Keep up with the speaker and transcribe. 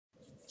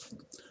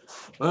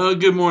Well,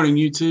 good morning,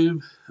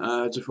 YouTube.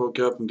 I just woke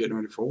up and getting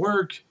ready for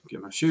work,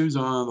 get my shoes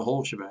on, the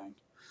whole shebang.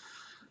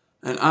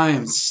 And I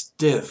am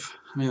stiff.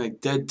 I mean,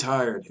 like dead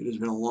tired. It has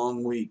been a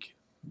long week.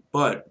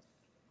 But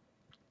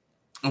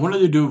I wanted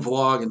to do a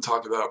vlog and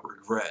talk about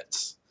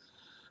regrets.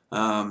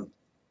 Um,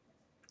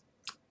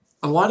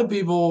 a lot of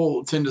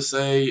people tend to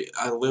say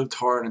I lived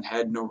hard and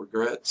had no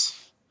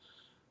regrets.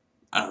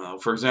 I don't know.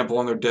 For example,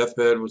 on their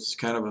deathbed, which is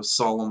kind of a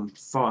solemn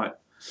thought.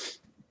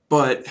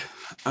 But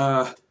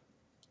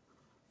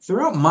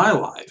throughout my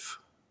life,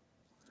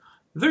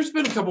 there's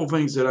been a couple of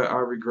things that I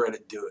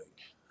regretted doing.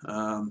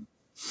 Um,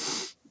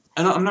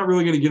 and I'm not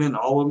really going to get into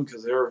all of them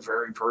because they're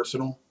very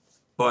personal,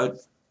 but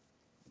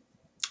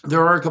there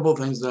are a couple of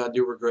things that I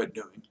do regret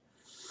doing.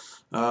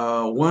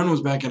 One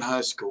was back in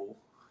high school,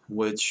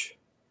 which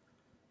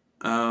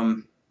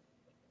I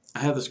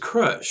had this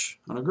crush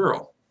on a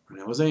girl. Her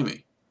name was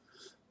Amy,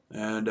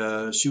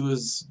 and she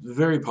was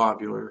very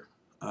popular.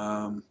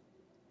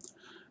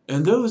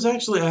 And there was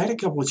actually, I had a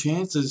couple of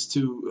chances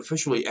to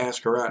officially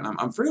ask her out, and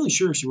I'm fairly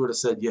sure she would have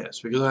said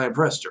yes because I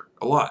impressed her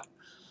a lot.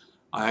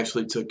 I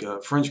actually took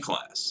a French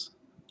class,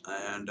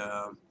 and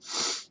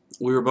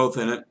we were both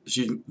in it.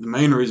 She's the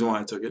main reason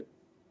why I took it.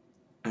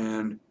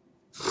 And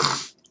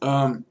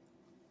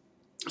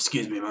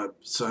excuse me, my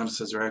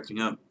sinuses are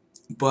acting up.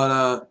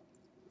 But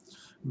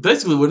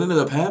basically, what ended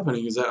up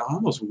happening is that I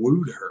almost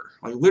wooed her,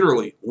 like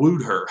literally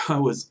wooed her. I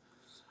was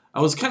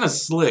kind of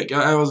slick.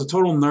 I was a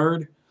total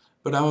nerd,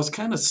 but I was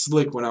kind of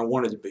slick when I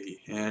wanted to be,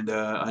 and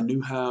I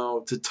knew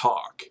how to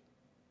talk,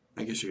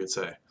 I guess you could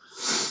say.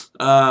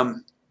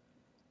 And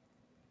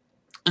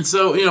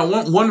so, you know,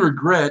 one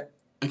regret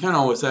I kind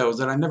of always had was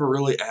that I never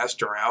really asked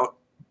her out.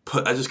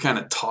 But I just kind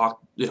of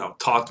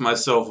talked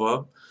myself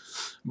up.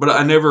 But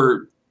I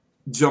never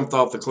jumped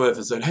off the cliff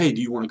and said, "Hey,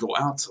 do you want to go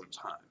out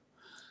sometime?"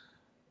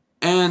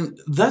 And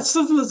that's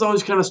something that's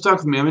always kind of stuck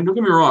with me. I mean, don't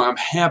get me wrong. I'm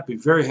happy,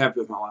 very happy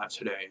with my life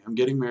today. I'm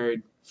getting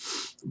married,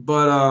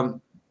 but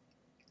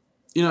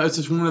you know, it's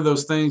just one of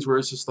those things where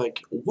it's just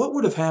like, what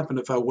would have happened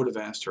if I would have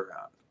asked her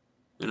out?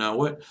 You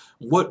know,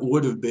 what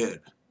would have been?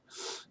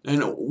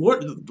 And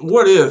what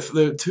if?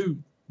 They're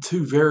two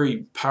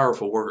very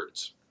powerful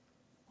words.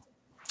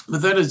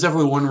 But that is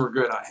definitely one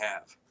regret I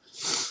have.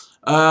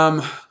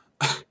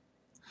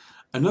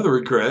 Another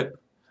regret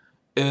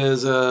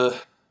is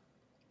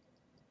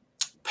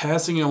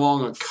passing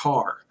along a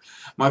car.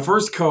 My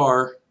first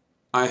car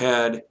I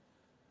had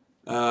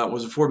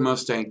was a Ford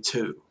Mustang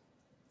II.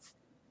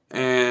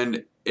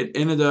 And it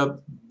ended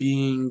up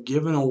being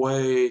given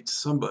away to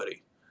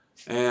somebody.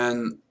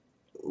 And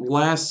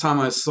last time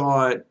I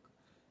saw it,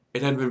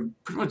 it had been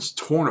pretty much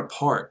torn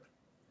apart.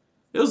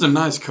 It was a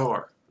nice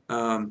car.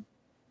 And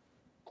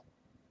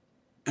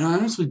I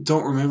honestly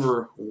don't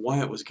remember why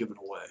it was given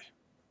away.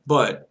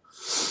 But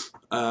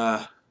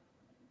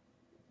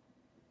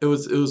it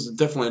was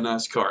definitely a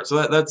nice car. So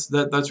that's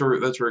a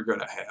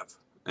regret I have.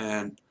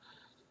 And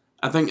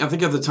I think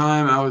at the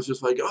time I was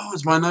just like, oh,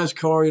 it's my nice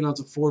car, you know,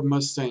 it's a Ford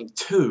Mustang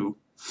II.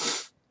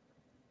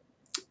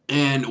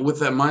 And with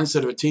that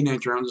mindset of a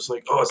teenager, I'm just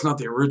like, oh, it's not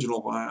the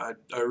original. I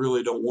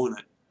really don't want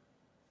it.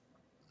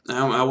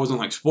 I wasn't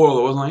like spoiled.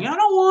 I wasn't like, I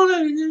don't want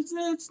it.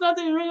 It's not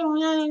the original.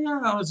 Yeah.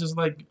 I was just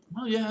like,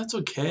 well, yeah, it's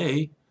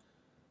okay.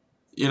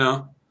 You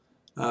know.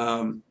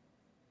 And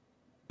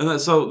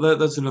that's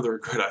another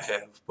regret I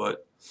have.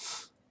 But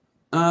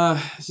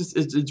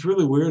it's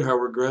really weird how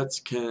regrets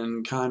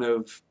can kind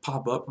of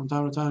pop up from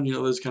time to time. You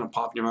know, they just kind of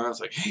pop in your mind.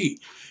 It's like, hey,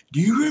 do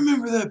you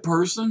remember that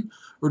person,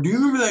 or do you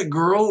remember that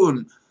girl?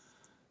 And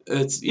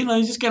it's, you know,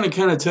 you just kind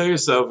of tell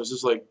yourself, it's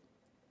just like,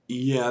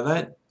 yeah,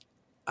 that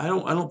I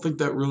don't think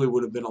that really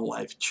would have been a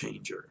life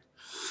changer.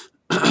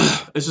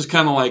 It's just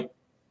kind of like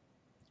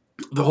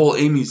the whole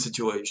Amy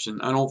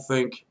situation. I don't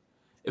think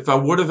if I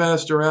would have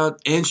asked her out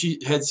and she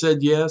had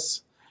said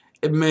yes,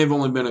 it may have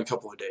only been a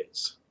couple of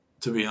days,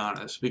 to be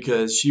honest,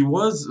 because she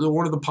was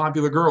one of the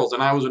popular girls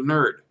and I was a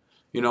nerd.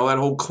 You know, that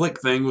whole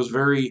clique thing was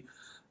very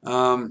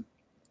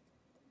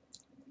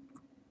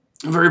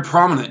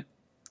prominent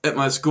at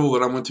my school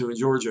that I went to in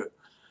Georgia.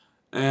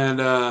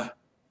 And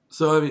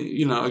so, I mean,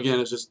 you know,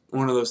 again, it's just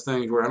one of those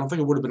things where I don't think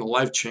it would have been a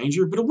life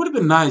changer, but it would have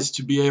been nice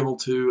to be able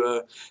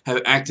to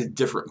have acted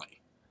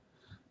differently.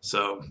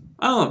 So,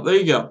 I don't know. There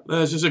you go.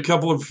 That's just a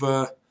couple of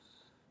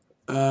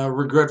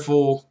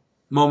regretful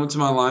moments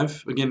in my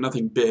life. Again,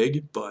 nothing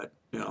big, but,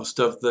 you know,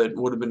 stuff that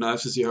would have been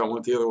nice to see how it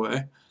went the other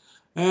way.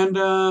 And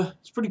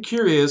it's pretty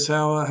curious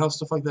how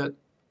stuff like that,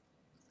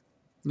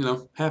 you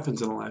know,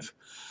 happens in life.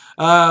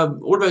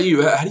 What about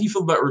you? How do you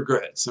feel about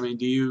regrets? I mean,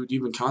 do you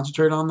even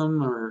concentrate on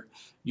them, or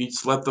you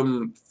just let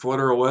them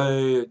flutter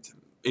away?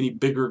 Any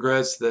big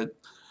regrets that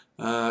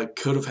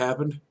could have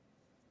happened?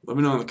 Let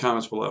me know in the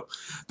comments below.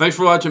 Thanks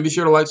for watching. Be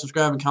sure to like,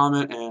 subscribe, and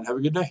comment, and have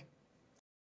a good day.